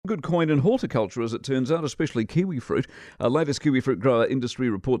good coin in horticulture, as it turns out, especially kiwifruit. Latest kiwifruit grower industry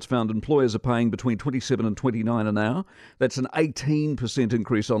reports found employers are paying between 27 and 29 an hour. That's an 18%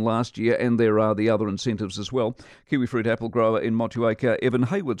 increase on last year, and there are the other incentives as well. Kiwifruit apple grower in Motueka, Evan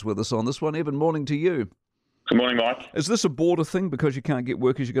Heywood's with us on this one. Evan, morning to you. Good morning, Mike. Is this a border thing because you can't get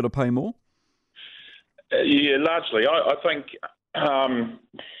workers, you've got to pay more? Yeah, largely. I think, a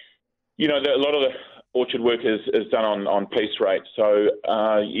lot of the orchard work is done on piece rate. So,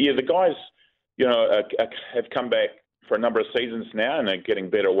 the guys, have come back for a number of seasons now and are getting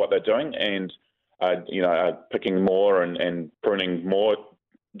better at what they're doing and, are picking more and pruning more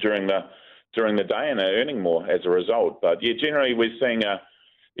during the day and are earning more as a result. But, generally we're seeing a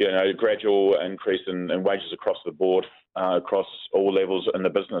gradual increase in wages across the board, across all levels in the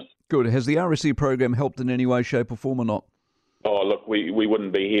business. Good. Has the RSE program helped in any way, shape or form or not? Oh, look, we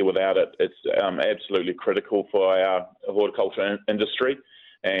wouldn't be here without it. It's absolutely critical for our horticulture industry.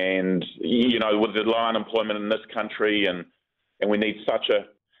 And, with the low unemployment in this country and we need such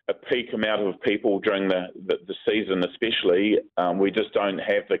a peak amount of people during the season especially, we just don't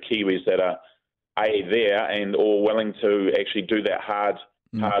have the Kiwis that are there and all willing to actually do that hard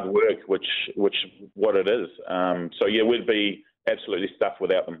work, which what it is. We'd be absolutely stuffed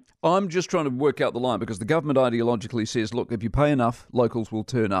without them. I'm just trying to work out the line because the government ideologically says, look, if you pay enough, locals will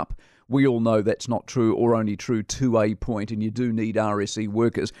turn up. We all know that's not true or only true to a point, and you do need RSE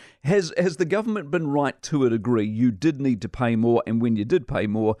workers. Has the government been right to a degree? You did need to pay more, and when you did pay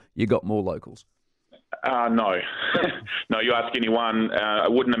more, you got more locals. No. No, you ask anyone,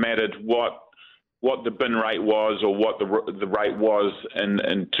 it wouldn't have mattered what the bin rate was or what the rate was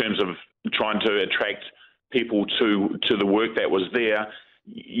in terms of trying to attract people to the work that was there.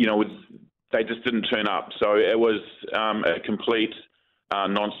 They just didn't turn up. So it was a complete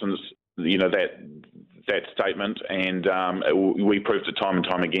nonsense, that statement, and we proved it time and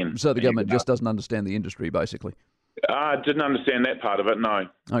time again. So the government just doesn't understand the industry, basically. Didn't understand that part of it, no.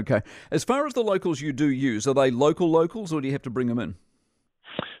 Okay. As far as the locals you do use, are they local locals or do you have to bring them in?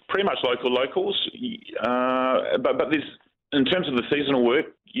 Pretty much locals, but there's, in terms of the seasonal work,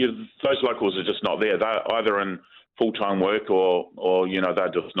 those locals are just not there. They're either in full-time work or they're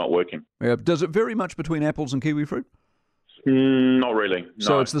just not working. Yeah. Does it vary much between apples and kiwifruit? Not really. No.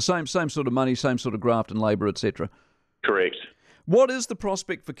 So it's the same sort of money, same sort of graft and labour, etc. Correct. What is the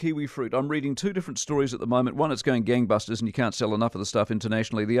prospect for kiwifruit? I'm reading two different stories at the moment. One, it's going gangbusters and you can't sell enough of the stuff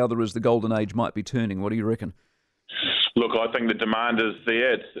internationally. The other is the golden age might be turning. What do you reckon? Look, I think the demand is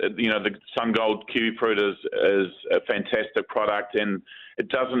there. The Sun Gold Kiwifruit is a fantastic product, and it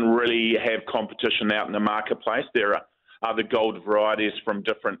doesn't really have competition out in the marketplace. There are other gold varieties from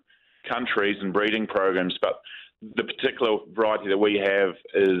different countries and breeding programs, but the particular variety that we have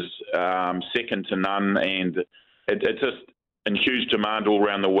is second to none, and it's just in huge demand all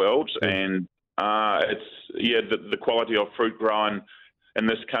around the world. And the quality of fruit grown in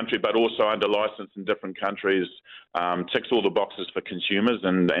this country, but also under license in different countries, ticks all the boxes for consumers,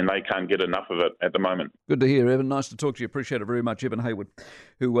 and they can't get enough of it at the moment. Good to hear, Evan. Nice to talk to you. Appreciate it very much. Evan Heywood,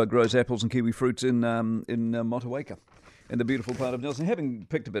 who grows apples and kiwi fruits in Motueka, in the beautiful part of Nelson. Having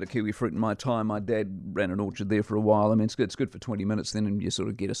picked a bit of kiwi fruit in my time, my dad ran an orchard there for a while. I mean, it's good for 20 minutes then, and you sort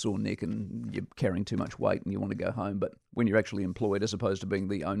of get a sore neck and you're carrying too much weight and you want to go home. But when you're actually employed, as opposed to being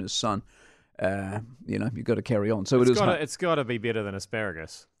the owner's son, you've got to carry on. So it's got to be better than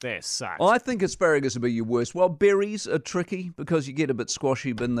asparagus. That sucks. I think asparagus would be your worst. Well, berries are tricky because you get a bit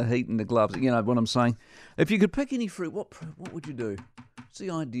squashy in the heat and the gloves. You know what I'm saying? If you could pick any fruit, what would you do? What's the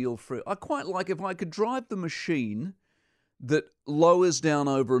ideal fruit? I quite like if I could drive the machine that lowers down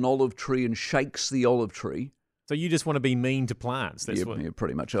over an olive tree and shakes the olive tree. So you just want to be mean to plants. That's yeah,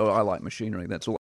 pretty much. I like machinery. That's all.